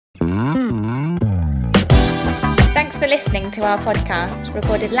Thanks for listening to our podcast,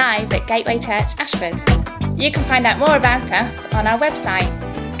 recorded live at Gateway Church, Ashford. You can find out more about us on our website,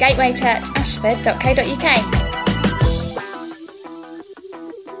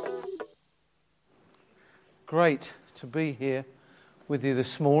 gatewaychurchashford.co.uk. Great to be here with you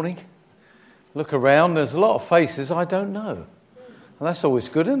this morning. Look around, there's a lot of faces I don't know. And that's always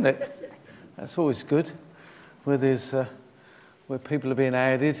good, isn't it? That's always good, where people are being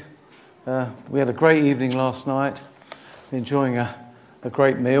added. We had a great evening last night, enjoying a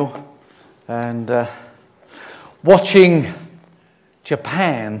great meal, and watching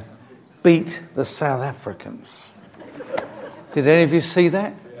Japan beat the South Africans. Did any of you see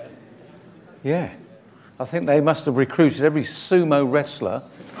that? Yeah. I think they must have recruited every sumo wrestler.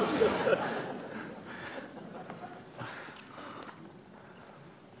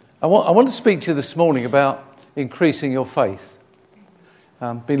 I want to speak to you this morning about increasing your faith.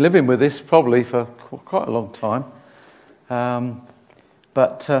 Been living with this probably for quite a long time.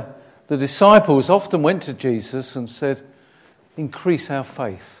 But the disciples often went to Jesus and said, increase our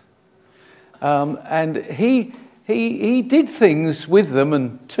faith. And he did things with them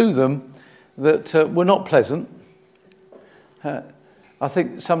and to them that were not pleasant. I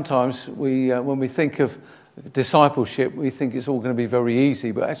think sometimes when we think of discipleship, we think it's all going to be very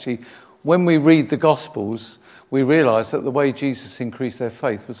easy. But actually, when we read the Gospels, we realise that the way Jesus increased their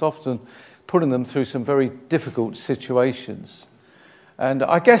faith was often putting them through some very difficult situations. And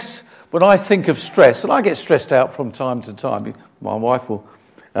I guess when I think of stress, and I get stressed out from time to time, my wife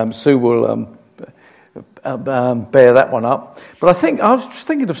Sue will bear that one up. But I was just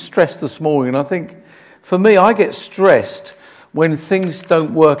thinking of stress this morning, and I think for me, I get stressed when things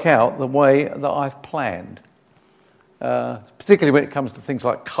don't work out the way that I've planned. Particularly when it comes to things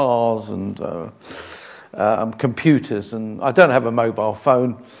like cars and computers, and I don't have a mobile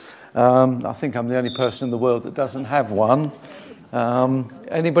phone. I think I'm the only person in the world that doesn't have one.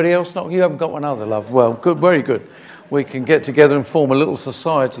 Anybody else? Not you haven't got one other, love. Well, good, very good. We can get together and form a little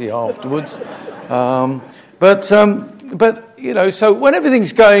society afterwards. But you know, so when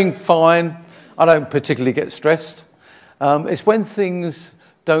everything's going fine, I don't particularly get stressed. It's when things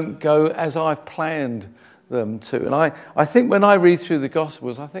don't go as I've planned them to. And I think when I read through the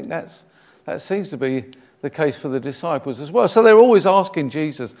Gospels, I think that seems to be the case for the disciples as well. So they're always asking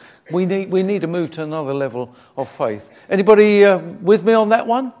Jesus, we need to move to another level of faith. Anybody with me on that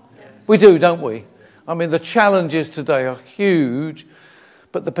one? Yes. We do, don't we? I mean, the challenges today are huge,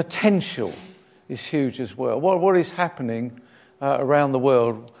 but the potential is huge as well. What is happening around the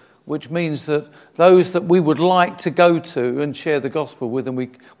world, which means that those that we would like to go to and share the gospel with, and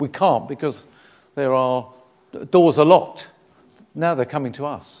we can't because doors are locked. Now they're coming to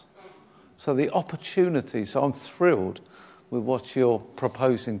us. So the opportunity, so I'm thrilled with what you're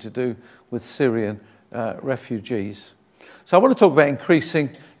proposing to do with Syrian refugees. So I want to talk about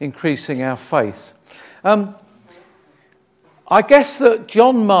increasing our faith. I guess that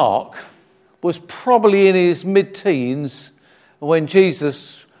John Mark was probably in his mid-teens when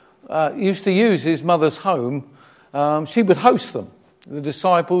Jesus used to use his mother's home. She would host them. The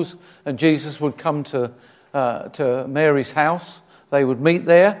disciples and Jesus would come to Mary's house. They would meet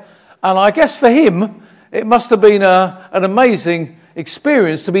there. And I guess for him, it must have been an amazing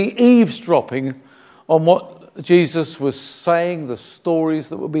experience to be eavesdropping on what Jesus was saying, the stories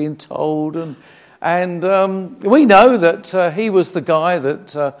that were being told. And we know that he was the guy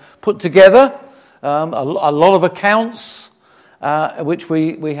that put together a lot of accounts, which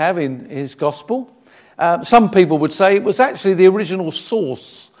we have in his gospel. Some people would say it was actually the original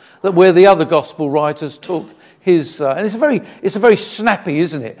source, that where the other gospel writers took his, and it's a very snappy,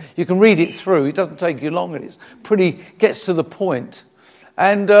 isn't it? You can read it through. It doesn't take you long, and it's gets to the point.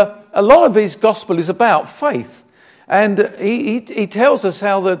 And a lot of his gospel is about faith, and he tells us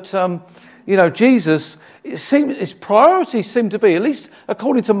how that Jesus, his priorities seem to be, at least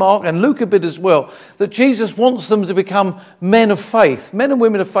according to Mark and Luke a bit as well, that Jesus wants them to become men of faith, men and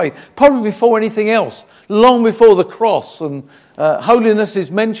women of faith, probably before anything else, long before the cross and holiness is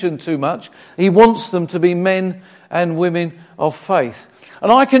mentioned too much. He wants them to be men and women of faith.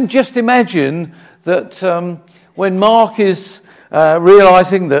 And I can just imagine that when Mark is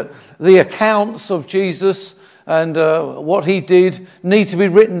realizing that the accounts of Jesus and what he did need to be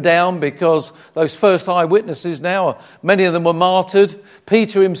written down because those first eyewitnesses now, many of them were martyred.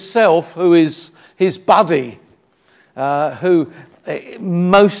 Peter himself, who is his buddy, who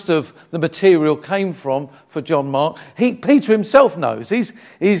most of the material came from for John Mark. Peter himself knows. He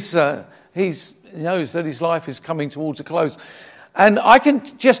knows that his life is coming towards a close. And I can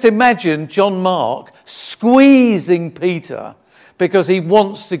just imagine John Mark squeezing Peter because he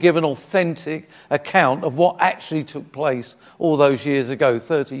wants to give an authentic account of what actually took place all those years ago,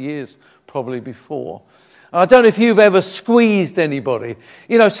 30 years probably before. And I don't know if you've ever squeezed anybody.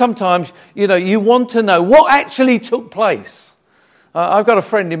 Sometimes, you want to know what actually took place. I've got a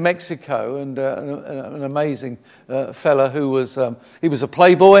friend in Mexico, and an amazing fella who was, he was a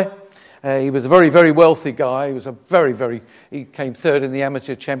playboy. He was a very, very wealthy guy. He was he came third in the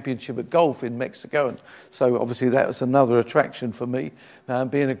amateur championship at golf in Mexico. And so obviously that was another attraction for me,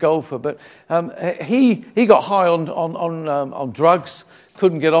 being a golfer. But he got high on drugs,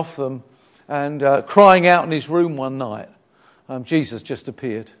 couldn't get off them, and crying out in his room one night, Jesus just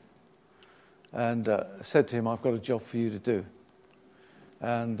appeared and said to him, I've got a job for you to do.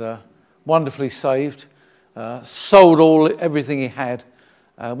 And wonderfully saved, sold everything he had,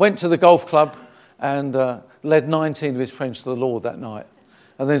 went to the golf club and led 19 of his friends to the Lord that night,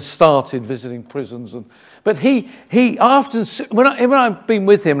 and then started visiting prisons. But he often, when I've been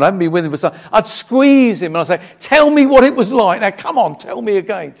with him, and I haven't been with him for some, I'd squeeze him and I'd say, tell me what it was like. Now, come on, tell me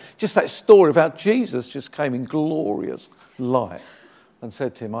again. Just that story about Jesus just came in glorious light and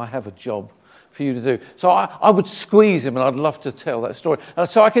said to him, I have a job for you to do. So I would squeeze him, and I'd love to tell that story.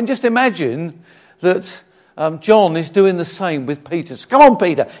 So I can just imagine that John is doing the same with Peter. So, come on,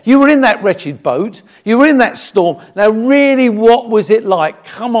 Peter, you were in that wretched boat. You were in that storm. Now, really, what was it like?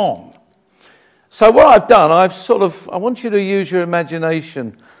 Come on. So what I've done, I want you to use your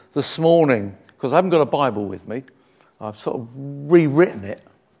imagination this morning, because I haven't got a Bible with me. I've sort of rewritten it.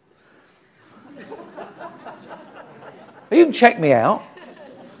 You can check me out.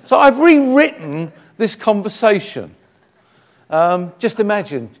 So I've rewritten this conversation. Just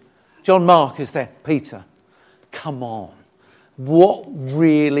imagine, John Mark is there. Peter, come on. What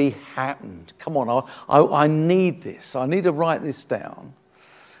really happened? Come on, I need this. I need to write this down.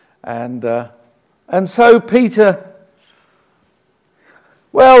 And so Peter,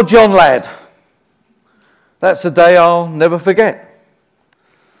 well, John lad, that's a day I'll never forget.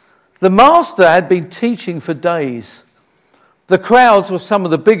 The master had been teaching for days. The crowds were some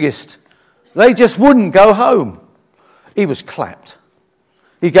of the biggest. They just wouldn't go home. He was clapped.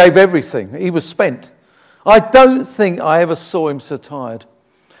 He gave everything. He was spent. I don't think I ever saw him so tired.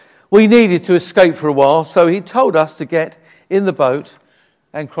 We needed to escape for a while, so he told us to get in the boat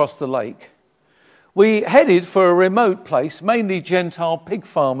and cross the lake. We headed for a remote place. Mainly Gentile pig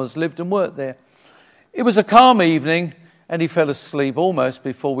farmers lived and worked there. It was a calm evening, and he fell asleep almost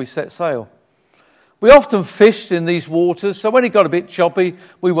before we set sail. We often fished in these waters, so when it got a bit choppy,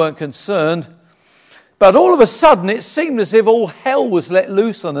 we weren't concerned. But all of a sudden, it seemed as if all hell was let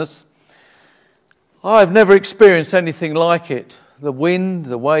loose on us. I've never experienced anything like it. The wind,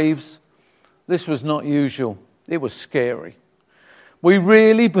 the waves, this was not usual. It was scary. We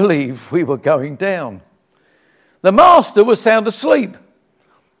really believed we were going down. The master was sound asleep.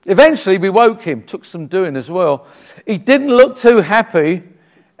 Eventually, we woke him, took some doing as well. He didn't look too happy.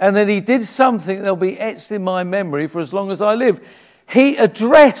 And then he did something that'll be etched in my memory for as long as I live. He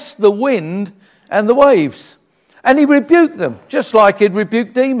addressed the wind and the waves. And he rebuked them, just like he'd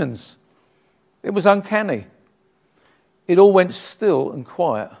rebuked demons. It was uncanny. It all went still and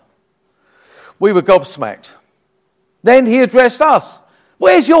quiet. We were gobsmacked. Then he addressed us.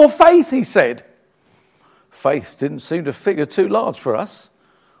 Where's your faith, he said. Faith didn't seem to figure too large for us.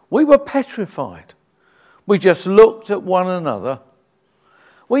 We were petrified. We just looked at one another.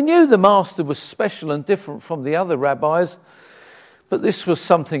 We knew the master was special and different from the other rabbis, but this was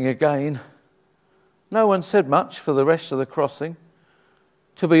something again. No one said much for the rest of the crossing.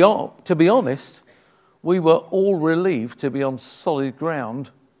 To be honest, we were all relieved to be on solid ground.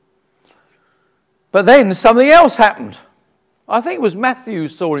 But then something else happened. I think it was Matthew who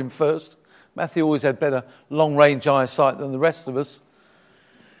saw him first. Matthew always had better long-range eyesight than the rest of us.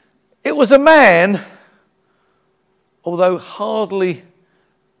 It was a man, although hardly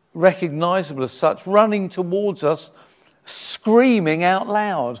recognizable as such, running towards us, screaming out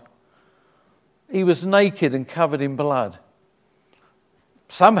loud. He was naked and covered in blood.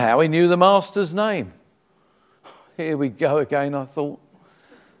 Somehow he knew the master's name. Here we go again, I thought.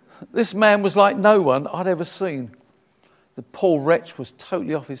 This man was like no one I'd ever seen. The poor wretch was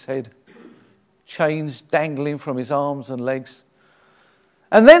totally off his head, chains dangling from his arms and legs.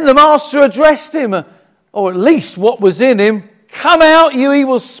 And then the master addressed him, or at least what was in him. Come out, you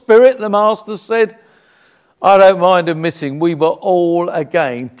evil spirit, the master said. I don't mind admitting we were all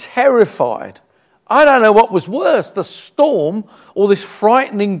again terrified. I don't know what was worse, the storm or this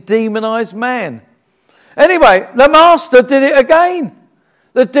frightening demonized man. Anyway, the master did it again.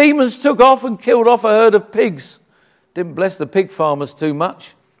 The demons took off and killed off a herd of pigs. Didn't bless the pig farmers too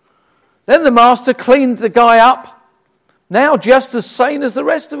much. Then the master cleaned the guy up, now just as sane as the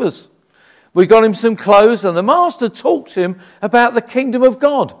rest of us. We got him some clothes, and the master talked to him about the kingdom of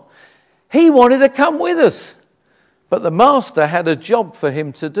God. He wanted to come with us, but the master had a job for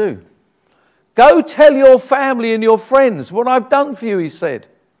him to do. Go tell your family and your friends what I've done for you, he said.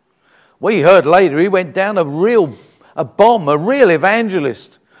 We heard later he went down a real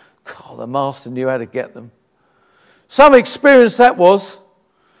evangelist. God, the master knew how to get them. Some experience that was,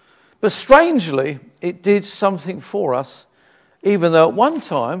 but strangely, it did something for us, even though at one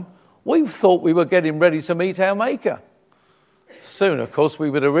time we thought we were getting ready to meet our Maker. Soon, of course, we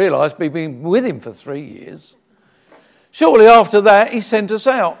would have realised we'd been with him for 3 years. Shortly after that, he sent us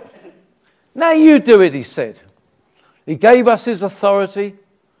out. Now you do it, he said. He gave us his authority.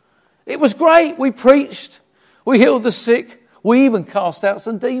 It was great. We preached. We healed the sick. We even cast out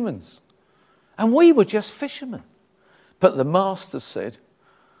some demons. And we were just fishermen. But the master said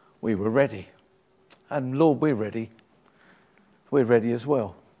we were ready. And Lord, we're ready. We're ready as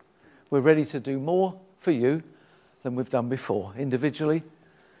well. We're ready to do more for you than we've done before, individually,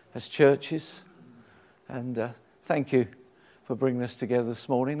 as churches. And thank you for bringing us together this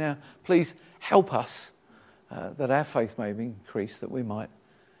morning. Now, please help us that our faith may be increased, that we might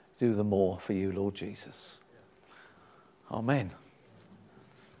do the more for you, Lord Jesus. Amen.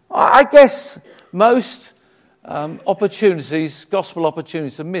 I guess most opportunities, gospel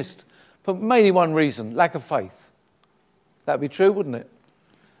opportunities, are missed for mainly one reason: lack of faith. That'd be true, wouldn't it?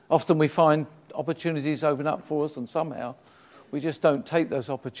 Often we find opportunities open up for us, and somehow we just don't take those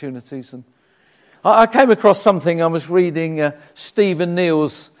opportunities. And I came across something. I was reading Stephen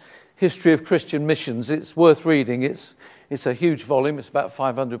Neal's History of Christian Missions. It's worth reading. It's a huge volume. It's about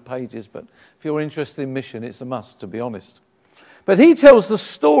 500 pages. But if you're interested in mission, it's a must, to be honest. But he tells the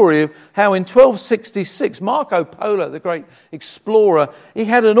story of how in 1266, Marco Polo, the great explorer, he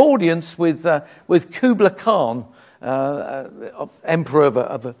had an audience with Kublai Khan, emperor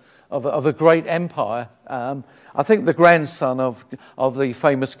of a great empire. I think the grandson of the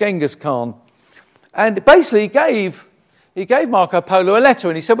famous Genghis Khan. And basically he gave Marco Polo a letter,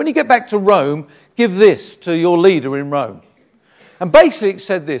 and he said, when you get back to Rome, give this to your leader in Rome. And basically it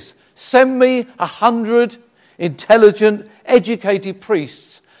said this: send me 100 intelligent, educated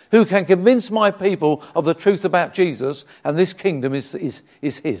priests who can convince my people of the truth about Jesus, and this kingdom is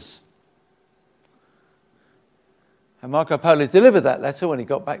his. And Marco Polo delivered that letter when he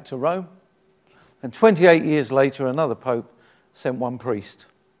got back to Rome. And 28 years later, another pope sent one priest.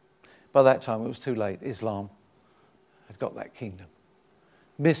 By that time, it was too late. Islam had got that kingdom.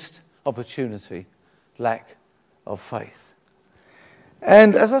 Missed opportunity, lack of faith.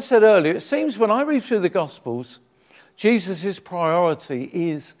 And as I said earlier, it seems when I read through the Gospels, Jesus' priority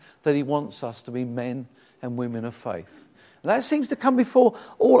is that he wants us to be men and women of faith. And that seems to come before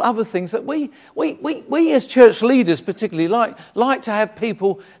all other things, that we as church leaders particularly like to have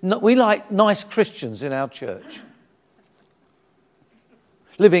people, we like nice Christians in our church,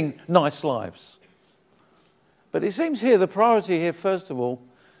 living nice lives. But it seems here, the priority here, first of all,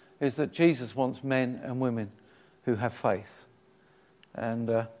 is that Jesus wants men and women who have faith.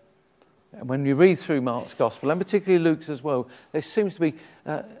 And when you read through Mark's Gospel, and particularly Luke's as well, there seems to be,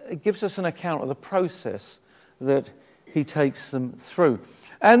 it gives us an account of the process that he takes them through.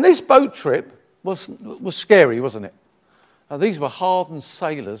 And this boat trip was scary, wasn't it? These were hardened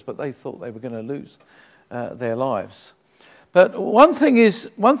sailors, but they thought they were going to lose their lives. But one thing is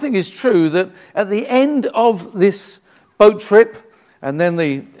true, that at the end of this boat trip, and then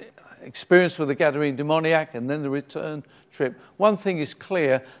the experience with the Gadarene demoniac, and then the return trip, one thing is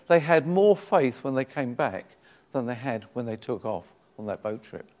clear: they had more faith when they came back than they had when they took off on that boat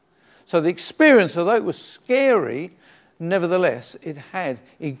trip. So the experience, although it was scary, nevertheless, it had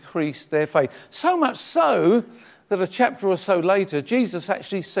increased their faith. So much so that a chapter or so later, Jesus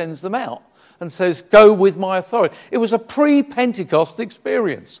actually sends them out and says, go with my authority. It was a pre-Pentecost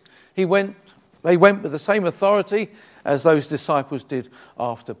experience. They went with the same authority as those disciples did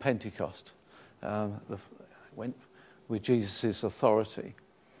after Pentecost. Went with Jesus' authority.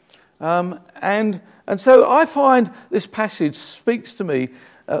 And so I find this passage speaks to me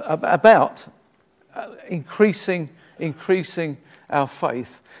about increasing our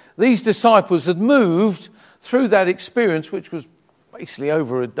faith. These disciples had moved through that experience, which was basically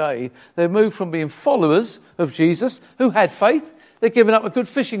over a day. They moved from being followers of Jesus, who had faith. They'd given up a good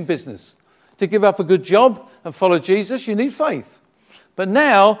fishing business. To give up a good job and follow Jesus, you need faith. But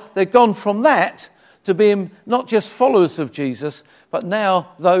now they've gone from that to being not just followers of Jesus, but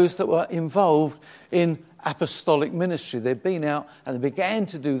now those that were involved in apostolic ministry. They'd been out and they began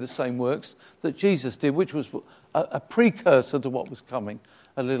to do the same works that Jesus did, which was a precursor to what was coming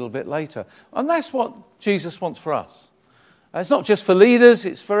a little bit later. And that's what Jesus wants for us. It's not just for leaders,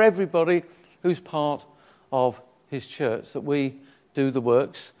 it's for everybody who's part of his church, that we do the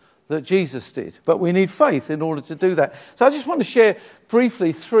works that Jesus did. But we need faith in order to do that. So I just want to share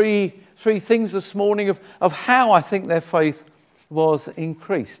briefly three things this morning of how I think their faith was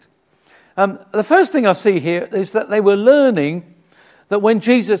increased. The first thing I see here is that they were learning that when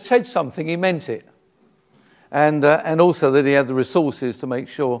Jesus said something, he meant it. And also that he had the resources to make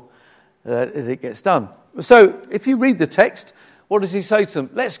sure that it gets done. So if you read the text, what does he say to them?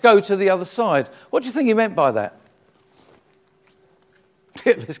 Let's go to the other side. What do you think he meant by that?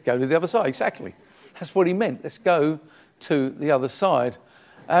 Let's go to the other side, exactly. That's what he meant. Let's go to the other side.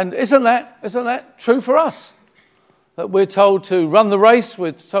 And isn't that true for us? That we're told to run the race,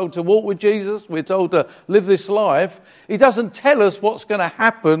 we're told to walk with Jesus, we're told to live this life. He doesn't tell us what's going to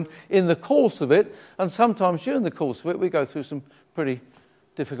happen in the course of it. And sometimes during the course of it, we go through some pretty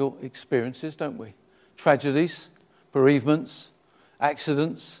difficult experiences, don't we? Tragedies, bereavements,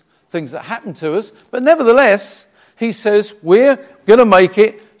 accidents, things that happen to us. But nevertheless, he says we're going to make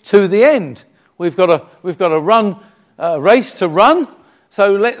it to the end. We've got a race to run,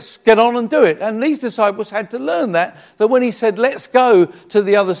 so let's get on and do it. And these disciples had to learn that when he said let's go to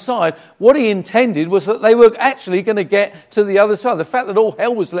the other side, what he intended was that they were actually going to get to the other side. The fact that all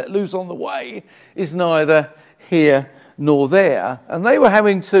hell was let loose on the way is neither here nor there. And they were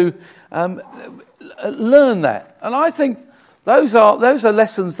having to learn that. And I think those are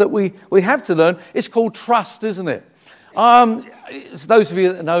lessons that we have to learn. It's called trust, isn't it? Those of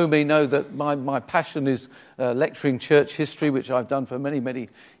you that know me know that my passion is lecturing church history, which I've done for many, many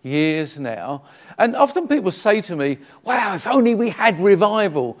years now. And often people say to me, wow, if only we had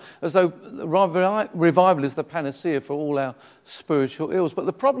revival, as though revival is the panacea for all our spiritual ills. But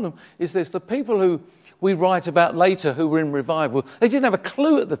the problem is this: the people who we write about later who were in revival, they didn't have a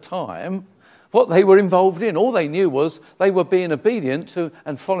clue at the time what they were involved in. All they knew was they were being obedient to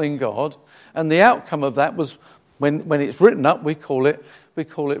and following God, and the outcome of that was, when it's written up, we call it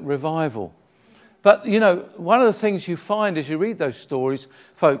revival. But, you know, one of the things you find as you read those stories,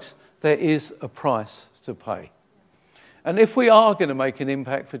 folks, there is a price to pay. And if we are going to make an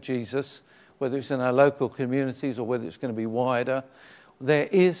impact for Jesus, whether it's in our local communities or whether it's going to be wider, there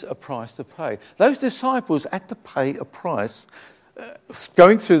is a price to pay. Those disciples had to pay a price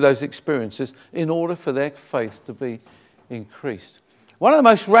going through those experiences in order for their faith to be increased. One of the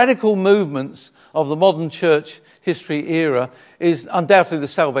most radical movements of the modern church history era is undoubtedly the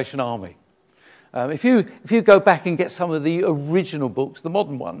Salvation Army. If you go back and get some of the original books, the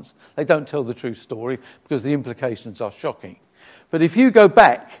modern ones, they don't tell the true story because the implications are shocking. But if you go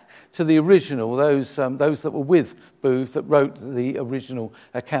back to the original, those that were with Booth, that wrote the original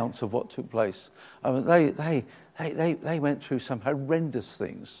accounts of what took place, they went through some horrendous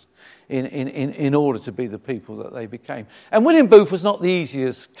things in order to be the people that they became. And William Booth was not the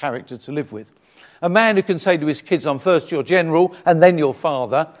easiest character to live with. A man who can say to his kids, I'm first your general and then your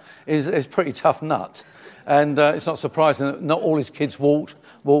father, is pretty tough nut. And it's not surprising that not all his kids walked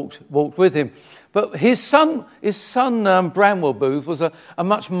with him. But his son Branwell Booth was a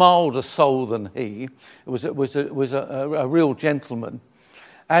much milder soul than he. It was a real gentleman.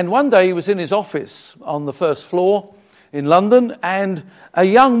 And one day he was in his office on the first floor in London, and a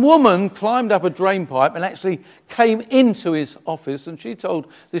young woman climbed up a drain pipe and actually came into his office, and she told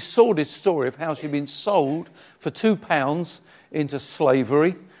this sordid story of how she'd been sold for £2 into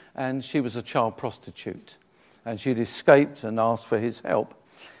slavery, and she was a child prostitute, and she'd escaped and asked for his help.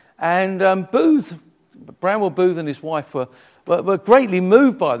 And Branwell Booth and his wife were greatly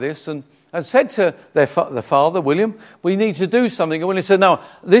moved by this, and said to their father, William, we need to do something. And William said, no,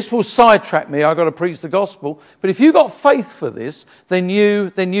 this will sidetrack me. I've got to preach the gospel. But if you've got faith for this, then you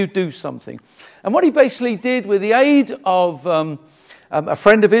do something. And what he basically did, with the aid of a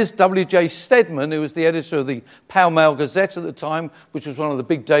friend of his, W.J. Stedman, who was the editor of the Pall Mall Gazette at the time, which was one of the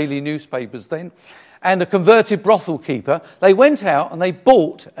big daily newspapers then, and a converted brothel keeper, they went out and they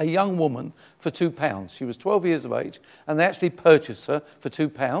bought a young woman for £2. She was 12 years of age, and they actually purchased her for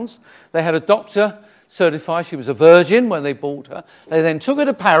 £2. They had a doctor certify she was a virgin when they bought her. They then took her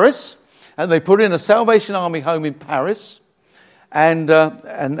to Paris, and they put her in a Salvation Army home in Paris. And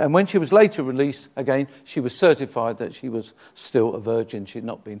when she was later released, again, she was certified that she was still a virgin. She'd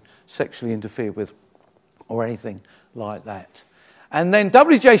not been sexually interfered with or anything like that. And then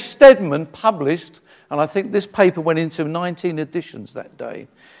W.J. Stedman published, and I think this paper went into 19 editions that day,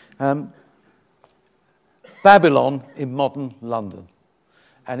 Babylon in Modern London.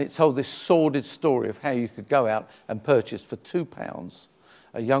 And it told this sordid story of how you could go out and purchase for £2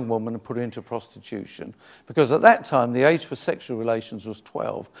 a young woman and put her into prostitution. Because at that time, the age for sexual relations was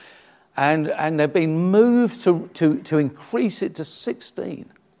 12. And they've been moved to increase it to 16.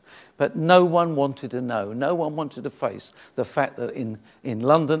 But no one wanted to know. No one wanted to face the fact that in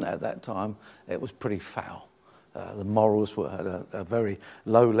London at that time, it was pretty foul. The morals were at a very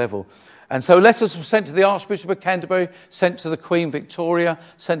low level. And so letters were sent to the Archbishop of Canterbury, sent to the Queen Victoria,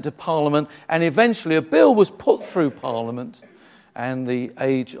 sent to Parliament, and eventually a bill was put through Parliament, and the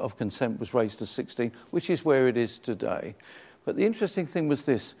age of consent was raised to 16, which is where it is today. But the interesting thing was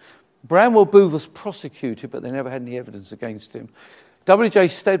this. Bramwell Booth was prosecuted, but they never had any evidence against him. W.J.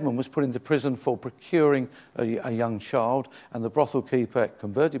 Stedman was put into prison for procuring a young child, and the brothel keeper,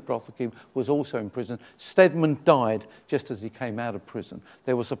 converted brothel keeper, was also in prison. Stedman died just as he came out of prison.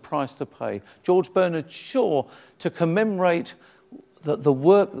 There was a price to pay. George Bernard Shaw, to commemorate the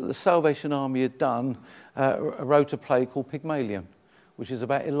work that the Salvation Army had done, wrote a play called Pygmalion, which is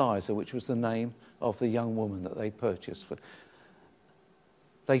about Eliza, which was the name of the young woman that they purchased.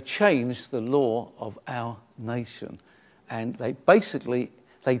 They changed the law of our nation. And they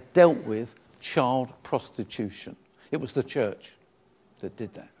dealt with child prostitution. It was the church that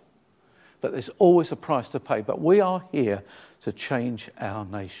did that. But there's always a price to pay. But we are here to change our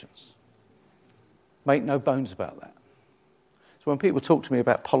nations. Make no bones about that. So when people talk to me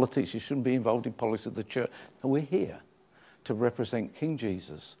about politics, you shouldn't be involved in politics of the church. And we're here to represent King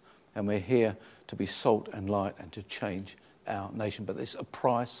Jesus. And we're here to be salt and light and to change our nation. But there's a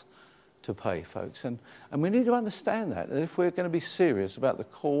price to pay, folks. And we need to understand that if we're going to be serious about the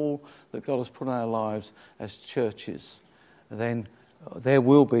call that God has put on our lives as churches, then there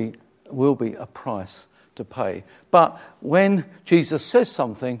will be a price to pay. But when Jesus says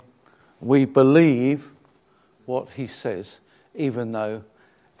something, we believe what he says, even though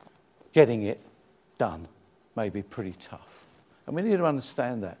getting it done may be pretty tough. And we need to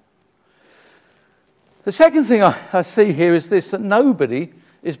understand that. The second thing I see here is this, that nobody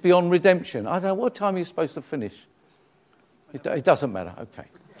is beyond redemption. I don't know, what time are you supposed to finish? It doesn't matter. Okay,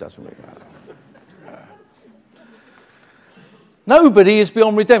 it doesn't really matter. Nobody is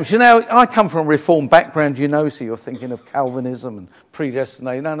beyond redemption. Now, I come from a Reformed background, you know, so you're thinking of Calvinism and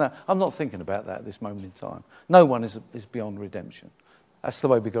predestination. No, I'm not thinking about that at this moment in time. No one is beyond redemption. That's the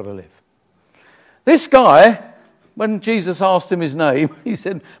way we've got to live. This guy, when Jesus asked him his name, he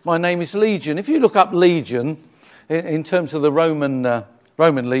said, "My name is Legion." If you look up Legion, in terms of the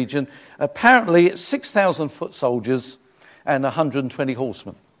Roman Legion, apparently it's 6,000 foot soldiers and 120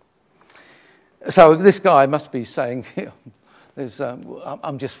 horsemen. So this guy must be saying,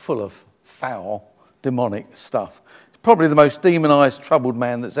 I'm just full of foul, demonic stuff. He's probably the most demonized, troubled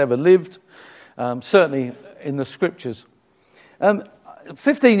man that's ever lived, certainly in the scriptures.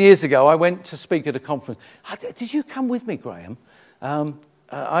 15 years ago, I went to speak at a conference. Did you come with me, Graham?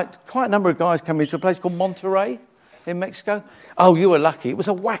 Quite a number of guys came into a place called Monterrey in Mexico. Oh, you were lucky. It was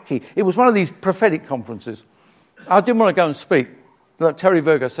it was one of these prophetic conferences. I didn't want to go and speak. But Terry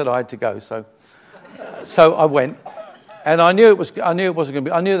Virgo said I had to go, so I went. And I knew it wasn't going to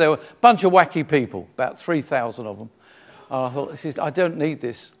be. I knew there were a bunch of wacky people, about 3,000 of them. And I thought, I don't need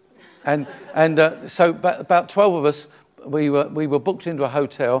this. And so about 12 of us, we were booked into a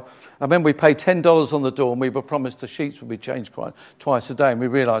hotel. I remember we paid $10 on the door, and we were promised the sheets would be changed twice a day. And we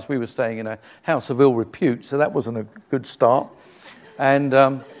realised we were staying in a house of ill repute, so that wasn't a good start. And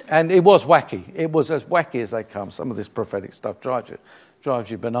it was wacky. It was as wacky as they come. Some of this prophetic stuff drives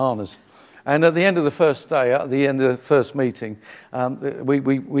you bananas. And at the end of the first day, at the end of the first meeting, we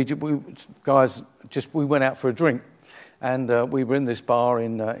guys went out for a drink, and we were in this bar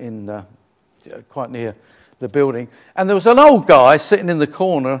in quite near the building, and there was an old guy sitting in the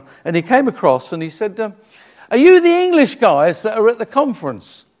corner, and he came across and he said, "Are you the English guys that are at the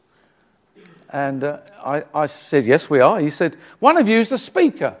conference?" And I said, "Yes, we are." He said, "One of you is the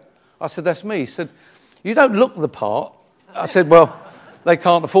speaker." I said, "That's me." He said, "You don't look the part." I said, "Well, they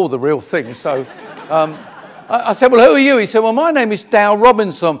can't afford the real thing." So I said, "Well, who are you?" He said, "Well, my name is Dow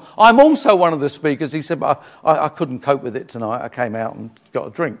Robinson. I'm also one of the speakers." He said, "But I couldn't cope with it tonight. I came out and got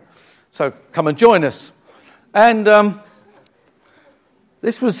a drink. So come and join us." And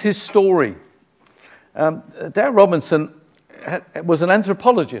this was his story. Dow Robinson was an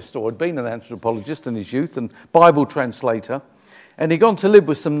anthropologist, or had been an anthropologist in his youth, and Bible translator. And he'd gone to live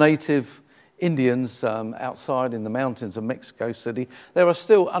with some native Indians outside in the mountains of Mexico City. There are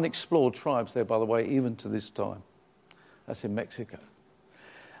still unexplored tribes there, by the way, even to this time. That's in Mexico.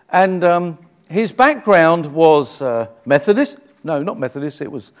 And his background was Methodist. No, not Methodist,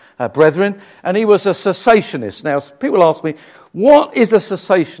 it was Brethren. And he was a cessationist. Now, people ask me, what is a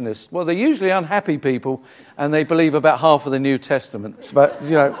cessationist? Well, they're usually unhappy people, and they believe about half of the New Testament. But,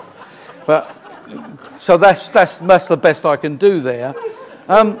 so that's the best I can do there.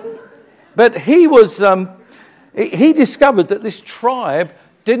 But he was, he discovered that this tribe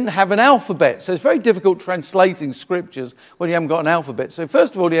didn't have an alphabet. So it's very difficult translating scriptures when you haven't got an alphabet. So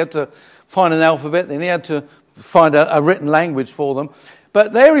first of all, he had to find an alphabet, then he had to find a written language for them.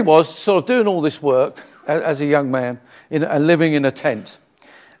 But there he was, sort of doing all this work as a young man, living in a tent.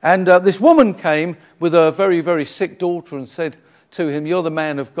 And this woman came with a very, very sick daughter and said to him, "You're the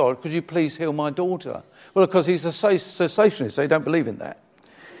man of God, could you please heal my daughter?" Well, because he's a cessationist, so he don't believe in that.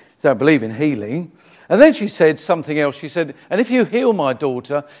 He don't believe in healing. And then she said something else. She said, "And if you heal my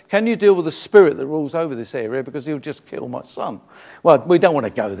daughter, can you deal with the spirit that rules over this area, because he'll just kill my son?" Well, we don't want to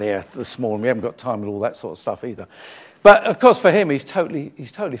go there this morning. We haven't got time with all that sort of stuff either. But, of course, for him, he's totally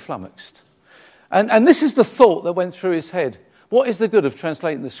flummoxed. And this is the thought that went through his head. What is the good of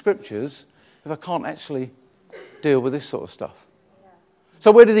translating the scriptures if I can't actually deal with this sort of stuff?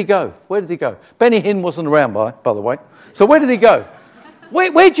 So where did he go? Benny Hinn wasn't around, by the way. So where did he go?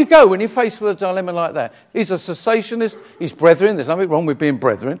 Where'd you go when you're faced with a dilemma like that? He's a cessationist. He's brethren. There's nothing wrong with being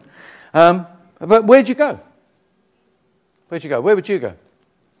brethren. But where'd you go? Where would you go?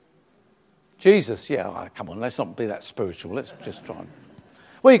 Jesus. Yeah, come on, let's not be that spiritual. Let's just try and...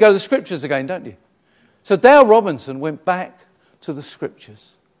 Well, you go to the scriptures again, don't you? So Dale Robinson went back to the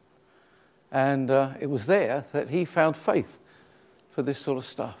scriptures. And it was there that he found faith for this sort of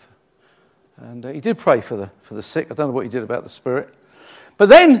stuff. And he did pray for the sick. I don't know what he did about the spirit. But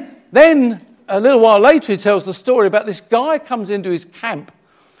then a little while later, he tells the story about this guy comes into his camp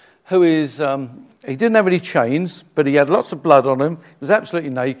who is, he didn't have any chains, but he had lots of blood on him. He was absolutely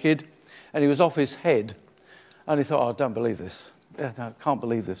naked, and he was off his head. And he thought, "Oh, I don't believe this. No, I can't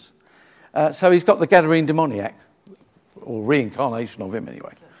believe this." So he's got the Gadarene demoniac, or reincarnation of him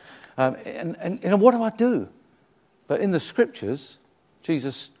anyway. And you know, what do I do? But in the scriptures,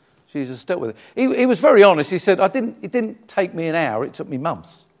 Jesus dealt with it. He was very honest. He said, it didn't take me an hour, it took me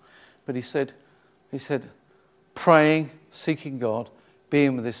months. But he said, praying, seeking God,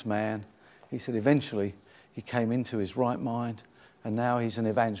 being with this man, he said eventually he came into his right mind, and now he's an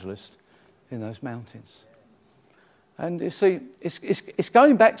evangelist in those mountains. And you see, it's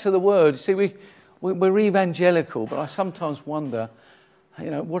going back to the word. You see, we're evangelical, but I sometimes wonder,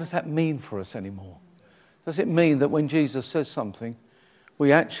 what does that mean for us anymore? Does it mean that when Jesus says something,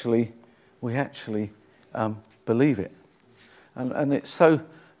 we actually believe it? And it's so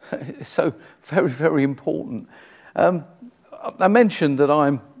very, very important. I mentioned that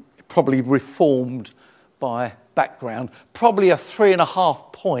I'm probably reformed by background, probably a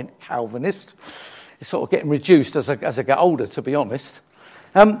 3.5-point Calvinist. It's sort of getting reduced as I get older, to be honest.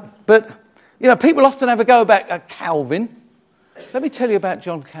 But people often have a go back at Calvin. Let me tell you about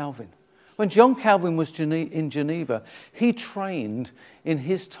John Calvin. When John Calvin was in Geneva, he trained in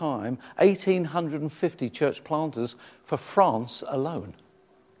his time 1,850 church planters for France alone.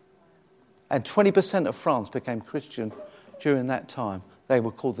 And 20% of France became Christian during that time. They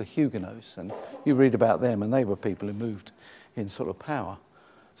were called the Huguenots, and you read about them, and they were people who moved in sort of power.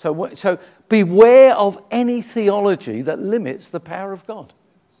 So beware of any theology that limits the power of God.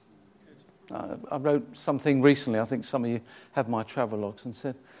 I wrote something recently, I think some of you have my travelogues, and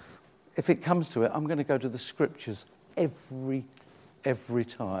said, if it comes to it, I'm going to go to the scriptures every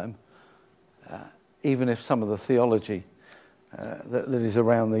time, even if some of the theology that is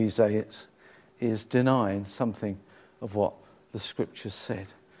around these days is denying something of what the scriptures said.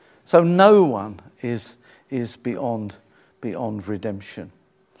 So no one is beyond redemption.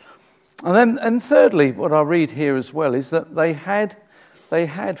 And thirdly, what I read here as well is that they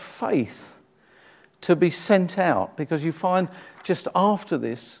had faith to be sent out, because you find just after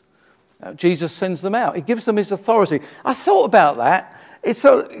this, Jesus sends them out. He gives them his authority. I thought about that.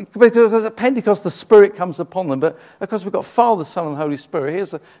 Because at Pentecost the Spirit comes upon them, but of course we've got Father, Son, and Holy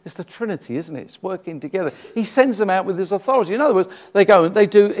Spirit. It's the Trinity, isn't it? It's working together. He sends them out with his authority. In other words, they go and they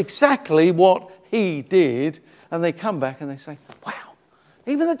do exactly what he did, and they come back and they say, "Wow,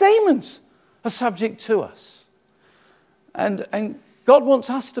 even the demons are subject to us." And God wants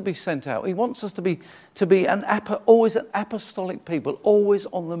us to be sent out. He wants us to be always an apostolic people, always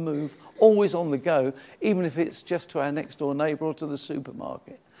on the move, always on the go, even if it's just to our next door neighbour or to the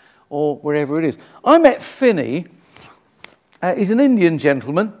supermarket or wherever it is. I met Finney. He's an Indian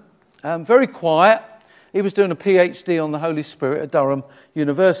gentleman, very quiet. He was doing a PhD on the Holy Spirit at Durham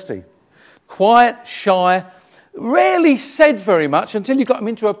University. Quiet, shy, rarely said very much until you got him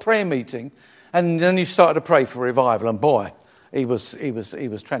into a prayer meeting, and then you started to pray for revival, and boy, he was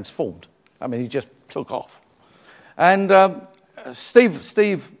transformed. I mean, he just took off. And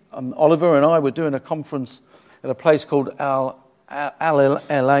Steve Oliver and I were doing a conference at a place called Al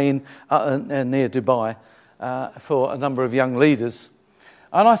Elaine near Dubai for a number of young leaders.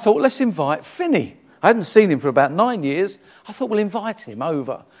 And I thought, let's invite Finney. I hadn't seen him for about 9 years. I thought, we'll invite him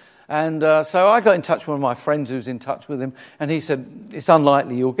over. And so I got in touch with one of my friends who's in touch with him, and he said, it's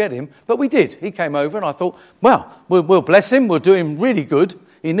unlikely you'll get him. But we did. He came over, and I thought, well, we'll bless him. We'll do him really good.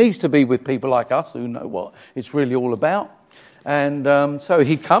 He needs to be with people like us who know what it's really all about. And so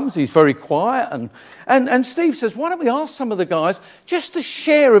he comes, he's very quiet, and Steve says, why don't we ask some of the guys just to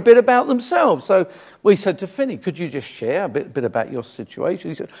share a bit about themselves? So we said to Finney, could you just share a bit about your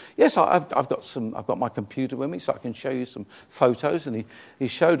situation? He said, yes, I've got my computer with me, so I can show you some photos. And he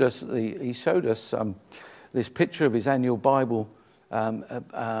showed us this picture of his annual Bible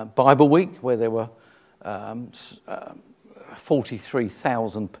week, where there were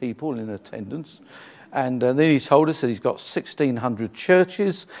 43,000 people in attendance. And then he told us that he's got 1,600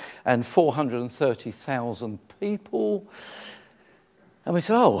 churches and 430,000 people. And we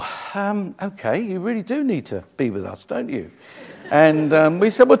said, okay, you really do need to be with us, don't you? And we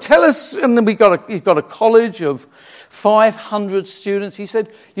said, well, tell us. And then he's got a college of 500 students. He said,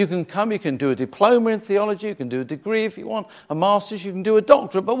 you can come, you can do a diploma in theology, you can do a degree if you want, a master's, you can do a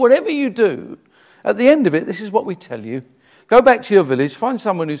doctorate. But whatever you do, at the end of it, this is what we tell you. Go back to your village, find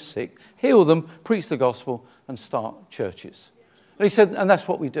someone who's sick, heal them, preach the gospel, and start churches. And he said, and that's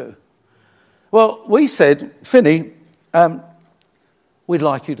what we do. Well, we said, Finney, we'd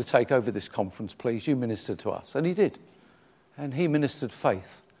like you to take over this conference, please. You minister to us. And he did. And he ministered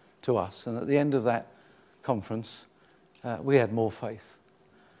faith to us. And at the end of that conference, we had more faith.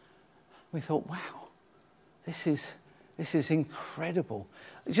 We thought, wow, this is incredible.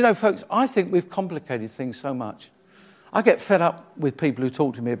 Do you know, folks, I think we've complicated things so much. I get fed up with people who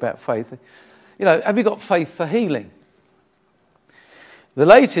talk to me about faith. You know, have you got faith for healing? The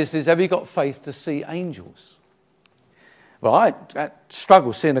latest is, have you got faith to see angels? Well, I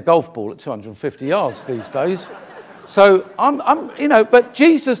struggle seeing a golf ball at 250 yards these days. So but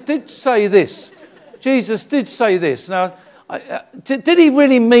Jesus did say this. Jesus did say this. Now, did he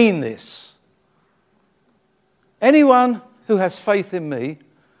really mean this? Anyone who has faith in me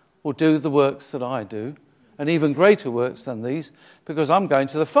will do the works that I do, and even greater works than these, because I'm going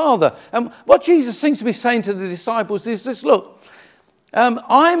to the Father. And what Jesus seems to be saying to the disciples is this: look,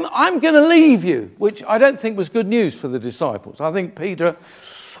 I'm going to leave you, which I don't think was good news for the disciples. I think Peter,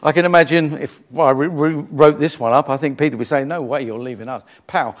 I can imagine if I wrote this one up, I think Peter would say, no way you're leaving us.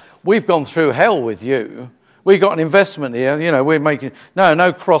 Pal, we've gone through hell with you. We got an investment here. You know, we're making,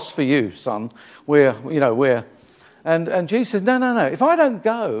 no cross for you, son. And Jesus says, no. If I don't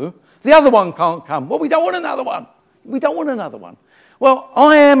go, the other one can't come. Well, we don't want another one. Well,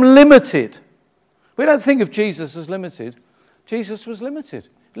 I am limited. We don't think of Jesus as limited. Jesus was limited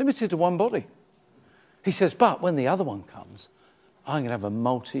to one body. He says, but when the other one comes, I'm going to have a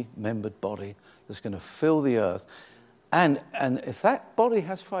multi-membered body that's going to fill the earth. And if that body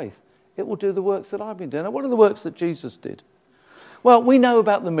has faith, it will do the works that I've been doing. Now, what are the works that Jesus did? Well, we know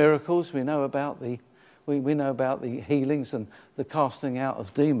about the miracles. We know about the healings and the casting out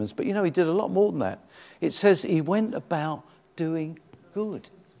of demons. But, he did a lot more than that. It says he went about doing good.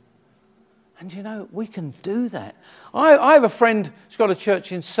 And, we can do that. I have a friend who's got a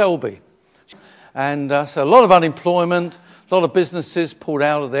church in Selby. And so a lot of unemployment, a lot of businesses pulled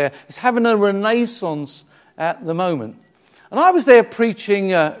out of there. It's having a renaissance at the moment. And I was there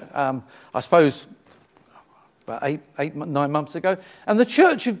preaching, I suppose, about 9 months ago. And the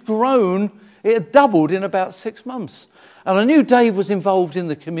church had grown. It had doubled in about 6 months. And I knew Dave was involved in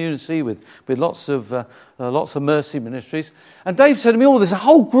the community with lots of mercy ministries. And Dave said to me, there's a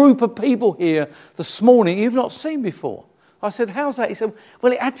whole group of people here this morning you've not seen before. I said, how's that? He said,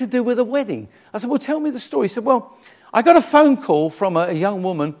 well, it had to do with a wedding. I said, well, tell me the story. He said, well, I got a phone call from a young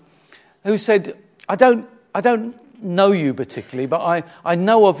woman who said, I don't know you particularly, but I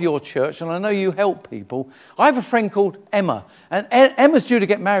know of your church and I know you help people. I have a friend called Emma, and Emma's due to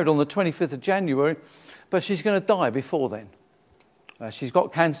get married on the 25th of January, but she's going to die before then. She's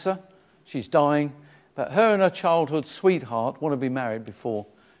got cancer, she's dying, but her and her childhood sweetheart want to be married before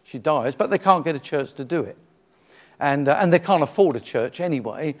she dies, but they can't get a church to do it. And they can't afford a church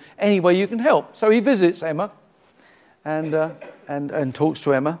anyway. Any way you can help. So he visits Emma and talks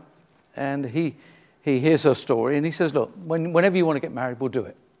to Emma, and he hears her story, and he says, look, whenever you want to get married, we'll do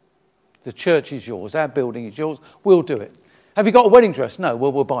it. The church is yours. Our building is yours. We'll do it. Have you got a wedding dress? No,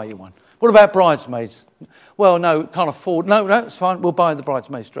 we'll buy you one. What about bridesmaids? Well, no, can't afford. No, it's fine. We'll buy the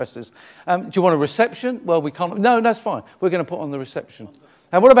bridesmaids' dresses. Do you want a reception? Well, we can't. No, that's fine. We're going to put on the reception.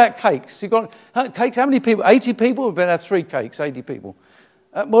 And what about cakes? You got cakes? How many people? 80 people? We better have 3 cakes, 80 people.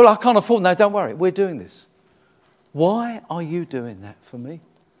 Well, I can't afford. No, don't worry. We're doing this. Why are you doing that for me?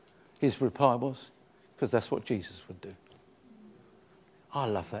 His reply was, because that's what Jesus would do. I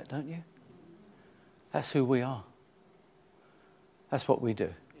love that, don't you? That's who we are. That's what we do.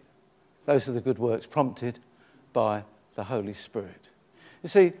 Those are the good works prompted by the Holy Spirit. You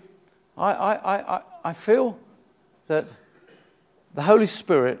see, I feel that the Holy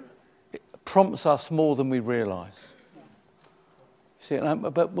Spirit prompts us more than we realise. See,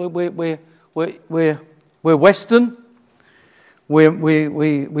 but we're Western.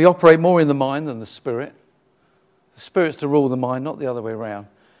 We operate more in the mind than the Spirit. The Spirit's to rule the mind, not the other way around.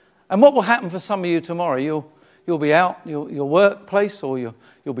 And what will happen for some of you tomorrow? You'll be out your workplace, or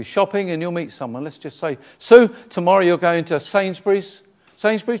you'll be shopping, and you'll meet someone. Let's just say, Sue, tomorrow you're going to Sainsbury's.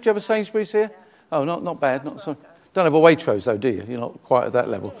 Sainsbury's? Do you have a Sainsbury's here? Oh, not bad. Not so. Don't have a Waitrose though, do you? You're not quite at that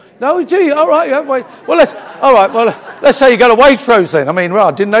level. No, do you? All right, you have Well, let's say you got a Waitrose then. I mean, right,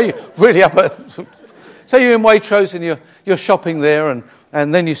 I didn't know you really up at. Say you're in Waitrose and you're shopping there,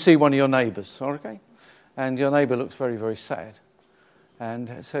 and then you see one of your neighbours, okay? And your neighbour looks very, very sad.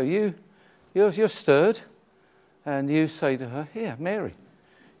 And so you're stirred, and you say to her, "Here, Mary,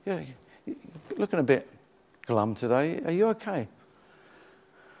 you're looking a bit glum today. Are you okay?"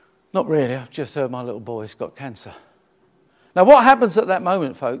 "Not really. I've just heard my little boy's got cancer." Now, what happens at that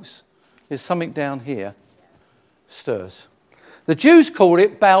moment, folks, is something down here stirs. The Jews called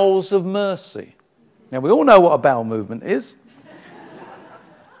it bowels of mercy. Now, we all know what a bowel movement is.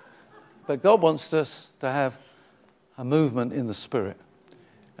 But God wants us to have a movement in the Spirit.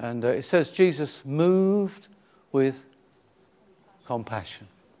 And it says Jesus moved with compassion.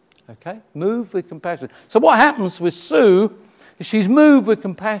 Okay? Moved with compassion. So what happens with Sue is she's moved with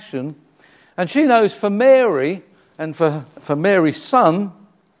compassion, and she knows for Mary and for Mary's son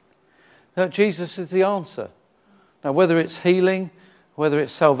that Jesus is the answer. Now, whether it's healing, whether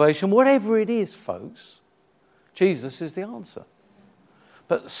it's salvation, whatever it is, folks, Jesus is the answer.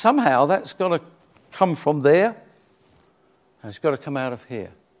 But somehow that's got to come from there, and it's got to come out of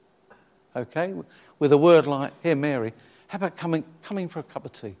here. Okay? With a word like, "Here, Mary, how about coming for a cup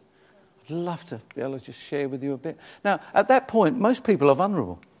of tea? I'd love to be able to just share with you a bit." Now, at that point, most people are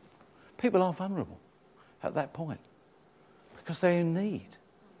vulnerable. People are vulnerable at that point because they're in need.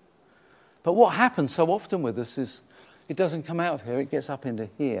 But what happens so often with us is it doesn't come out of here, it gets up into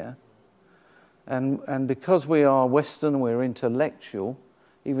here. And because we are Western, we're intellectual,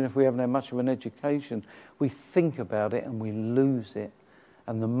 even if we haven't had much of an education, we think about it and we lose it,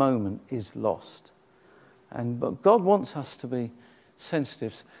 and the moment is lost. But God wants us to be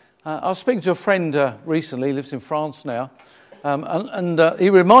sensitive. I was speaking to a friend recently, he lives in France now, and he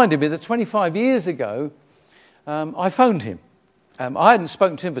reminded me that 25 years ago, I phoned him. I hadn't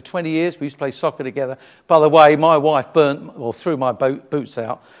spoken to him for 20 years. We used to play soccer together. By the way, my wife threw my boots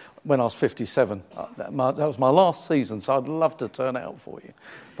out when I was 57. That was my last season, so I'd love to turn out for you.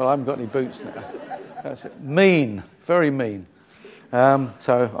 But I haven't got any boots now. That's it. Mean, very mean.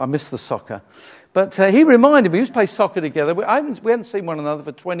 So I miss the soccer. But he reminded me, we used to play soccer together. We hadn't seen one another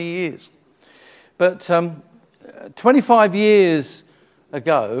for 20 years. But 25 years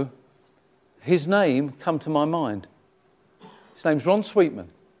ago, his name come to my mind. His name's Ron Sweetman.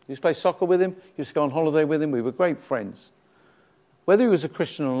 I used to play soccer with him, used to go on holiday with him. We were great friends. Whether he was a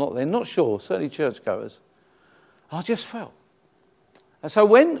Christian or not then, not sure, certainly churchgoers. I just felt. And so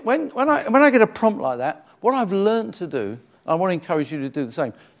when I get a prompt like that, what I've learned to do, I want to encourage you to do the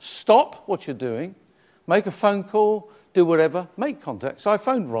same. Stop what you're doing, make a phone call, do whatever, make contact. So I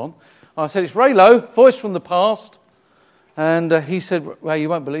phoned Ron. I said, "It's Ray Lowe, voice from the past." And he said, "Ray, you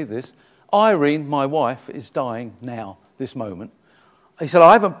won't believe this. Irene, my wife, is dying now, this moment." He said,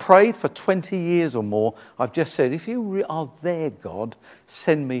 "I haven't prayed for 20 years or more. I've just said, if you are there, God,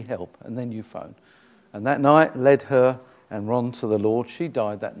 send me help." And then you phone. And that night led her and Ron to the Lord. She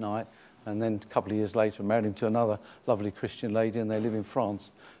died that night. And then a couple of years later, married him to another lovely Christian lady, and they live in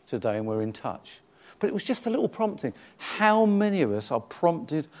France today, and we're in touch. But it was just a little prompting. How many of us are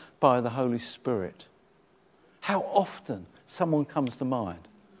prompted by the Holy Spirit? How often someone comes to mind?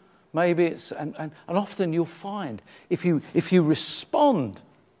 Maybe it's, and often you'll find, if you respond,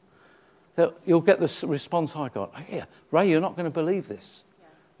 that you'll get the response I got. "Here, Ray, you're not going to believe this." Yeah.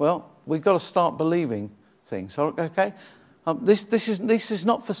 Well, we've got to start believing things. Okay? This is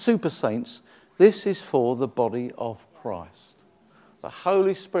not for super saints. This is for the body of Christ. The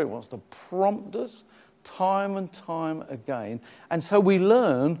Holy Spirit wants to prompt us time and time again. And so we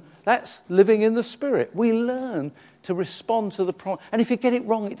learn, that's living in the Spirit. We learn to respond to the prompt. And if you get it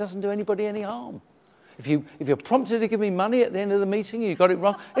wrong, it doesn't do anybody any harm. If you're prompted to give me money at the end of the meeting and you got it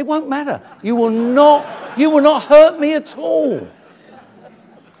wrong, it won't matter. You will not hurt me at all.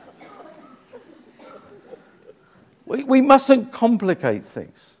 We mustn't complicate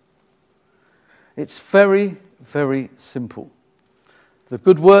things. It's very, very simple. The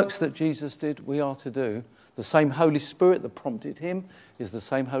good works that Jesus did, we are to do. The same Holy Spirit that prompted him is the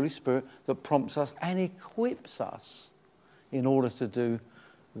same Holy Spirit that prompts us and equips us in order to do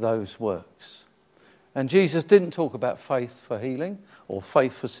those works. And Jesus didn't talk about faith for healing or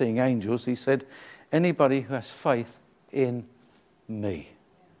faith for seeing angels. He said, anybody who has faith in me.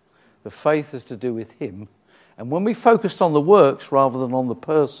 The faith is to do with him. And when we focus on the works rather than on the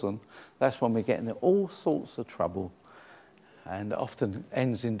person, that's when we get into all sorts of trouble and often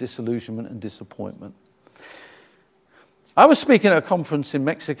ends in disillusionment and disappointment. I was speaking at a conference in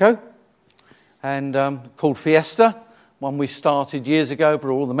Mexico and called Fiesta, one we started years ago,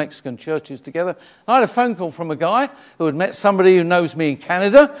 brought all the Mexican churches together. I had a phone call from a guy who had met somebody who knows me in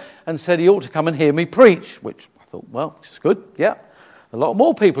Canada and said he ought to come and hear me preach, which I thought, well, it's good, yeah. A lot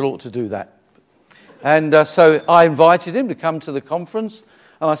more people ought to do that. And so I invited him to come to the conference,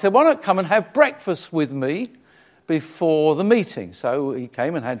 and I said, why not come and have breakfast with me before the meeting? So he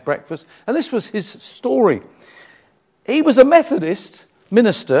came and had breakfast, and this was his story. He was a Methodist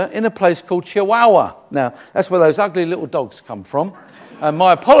minister in a place called Chihuahua. Now, that's where those ugly little dogs come from. And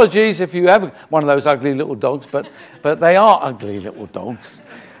my apologies if you have one of those ugly little dogs, but they are ugly little dogs.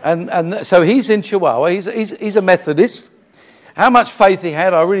 And so he's in Chihuahua. He's a Methodist. How much faith he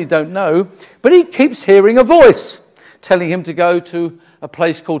had, I really don't know. But he keeps hearing a voice telling him to go to a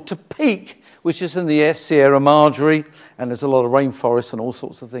place called Tepic, which is in the Sierra Madre, and there's a lot of rainforest and all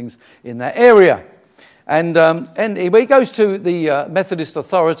sorts of things in that area. And he goes to the Methodist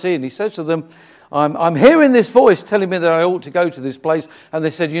authority and he says to them, I'm hearing this voice telling me that I ought to go to this place. And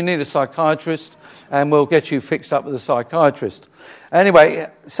they said, you need a psychiatrist and we'll get you fixed up with a psychiatrist. Anyway,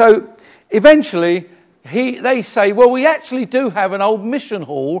 so eventually they say, well, we actually do have an old mission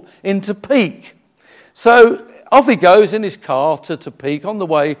hall in Tepic. So off he goes in his car to Tepic. On the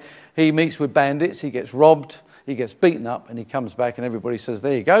way, he meets with bandits, he gets robbed, he gets beaten up, and he comes back and everybody says,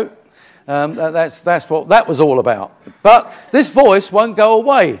 there you go. That's what that was all about. But this voice won't go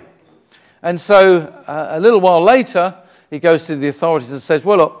away. And so a little while later, he goes to the authorities and says,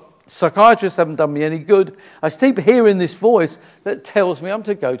 well, look, psychiatrists haven't done me any good. I keep hearing this voice that tells me I'm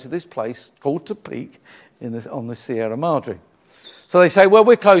to go to this place called Tepic on the Sierra Madre. So they say, well,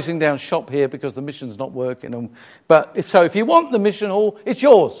 we're closing down shop here because the mission's not working. But if you want the mission hall, it's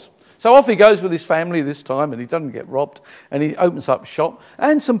yours. So off he goes with his family this time, and he doesn't get robbed, and he opens up shop,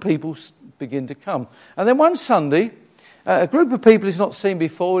 and some people begin to come. And then one Sunday, a group of people he's not seen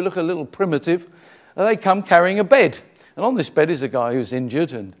before, who look a little primitive, they come carrying a bed. And on this bed is a guy who's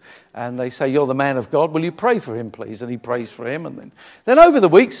injured, and they say, you're the man of God, will you pray for him, please? And he prays for him, and then over the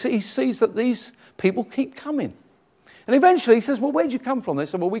weeks, he sees that these people keep coming. And eventually he says, well, where'd you come from? They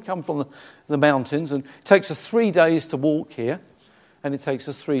said, well, we come from the mountains, and it takes us 3 days to walk here. And it takes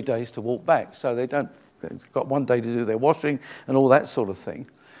us 3 days to walk back. So they've got 1 day to do their washing and all that sort of thing.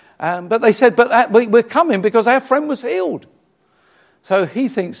 But they said, we're coming because our friend was healed. So he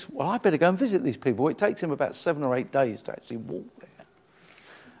thinks, well, I better go and visit these people. It takes him about 7 or 8 days to actually walk there.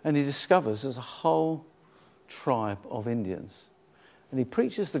 And he discovers there's a whole tribe of Indians. And he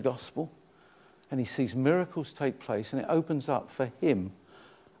preaches the gospel, and he sees miracles take place, and it opens up for him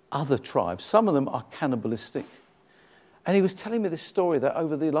other tribes. Some of them are cannibalistic. And he was telling me this story that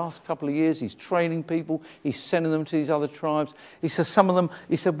over the last couple of years, he's training people, he's sending them to these other tribes. He says some of them,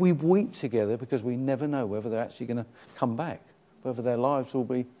 he said, we weep together because we never know whether they're actually going to come back, whether their lives will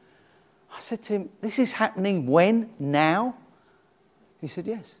be. I said to him, this is happening when? Now? He said,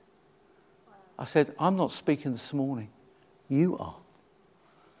 yes. I said, I'm not speaking this morning. You are.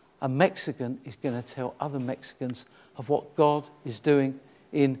 A Mexican is going to tell other Mexicans of what God is doing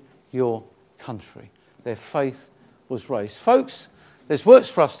in your country. Their faith was raised. Folks, there's works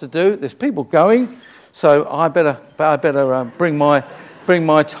for us to do. There's people going, so I better bring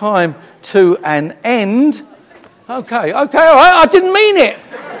my time to an end. Okay, all right. I didn't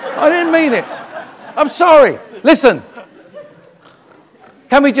mean it. I'm sorry. Listen,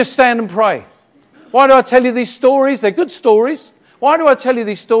 can we just stand and pray? Why do I tell you these stories? They're good stories. Why do I tell you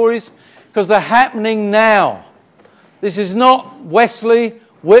these stories? Because they're happening now. This is not Wesley,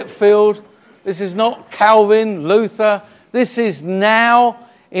 Whitfield. This is not Calvin, Luther. This is now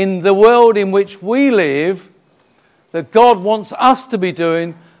in the world in which we live that God wants us to be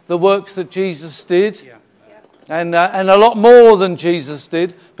doing the works that Jesus did. Yeah. And a lot more than Jesus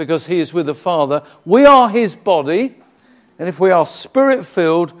did because he is with the Father. We are his body. And if we are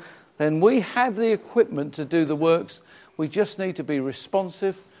spirit-filled, then we have the equipment to do the works. We just need to be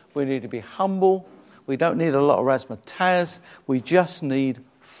responsive. We need to be humble. We don't need a lot of razzmatazz. We just need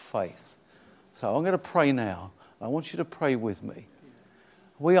faith. So I'm going to pray now. I want you to pray with me.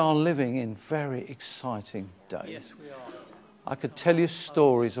 We are living in very exciting days. Yes, we are. I could tell you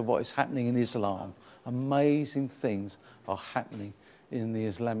stories of what is happening in Islam. Amazing things are happening in the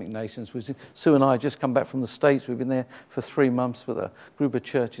Islamic nations. Sue and I have just come back from the States. We've been there for 3 months with a group of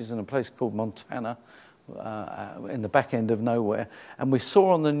churches in a place called Montana, in the back end of nowhere. And we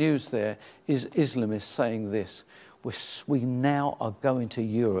saw on the news there is Islamists saying this: we now are going to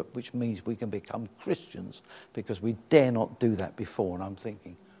Europe, which means we can become Christians because we dare not do that before. And I'm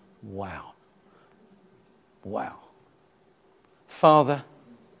thinking, wow. Father,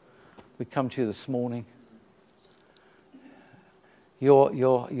 we come to you this morning.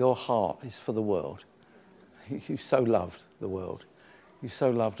 Your heart is for the world. You so loved the world. You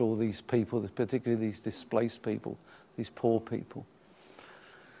so loved all these people, particularly these displaced people, these poor people.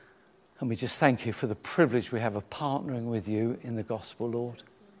 And we just thank you for the privilege we have of partnering with you in the gospel, Lord.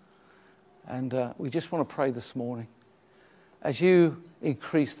 And we just want to pray this morning, as you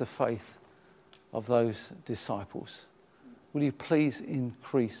increase the faith of those disciples, will you please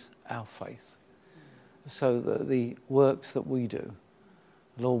increase our faith so that the works that we do,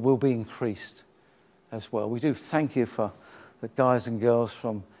 Lord, will be increased as well. We do thank you for the guys and girls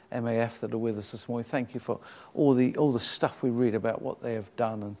from MAF that are with us this morning. Thank you for all the stuff we read about what they have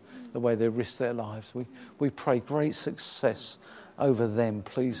done and the way they risk their lives. We pray great success over them,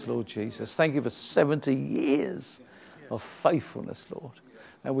 please, Lord Jesus. Thank you for 70 years of faithfulness, Lord.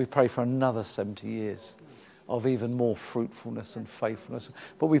 And we pray for another 70 years of even more fruitfulness and faithfulness.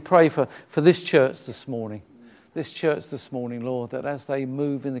 But we pray for this church this morning, Lord, that as they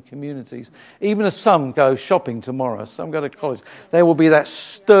move in the communities, even as some go shopping tomorrow, some go to college, there will be that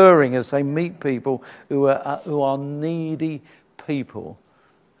stirring as they meet people who are needy people.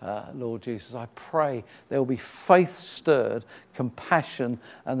 Lord Jesus, I pray there will be faith stirred, compassion,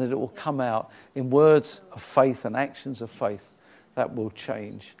 and that it will come out in words of faith and actions of faith that will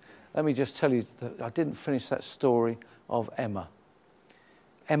change. Let me just tell you that I didn't finish that story of Emma.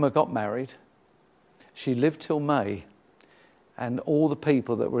 Emma got married. She lived till May, and all the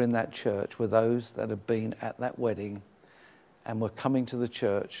people that were in that church were those that had been at that wedding and were coming to the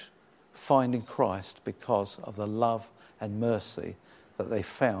church, finding Christ because of the love and mercy that they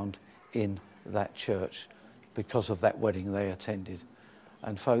found in that church because of that wedding they attended.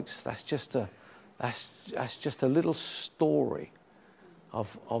 And folks, that's just a little story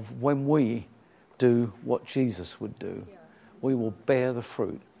of when we do what Jesus would do. We will bear the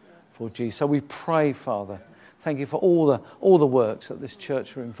fruit for Jesus. So we pray, Father, thank you for all the works that this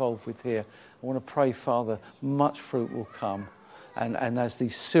church are involved with here. I want to pray, Father, much fruit will come. And as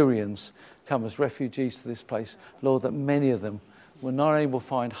these Syrians come as refugees to this place, Lord, that many of them will not only will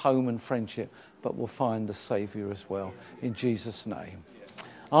find home and friendship, but will find the Saviour as well. In Jesus' name.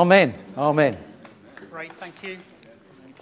 Amen. Amen. Great, thank you.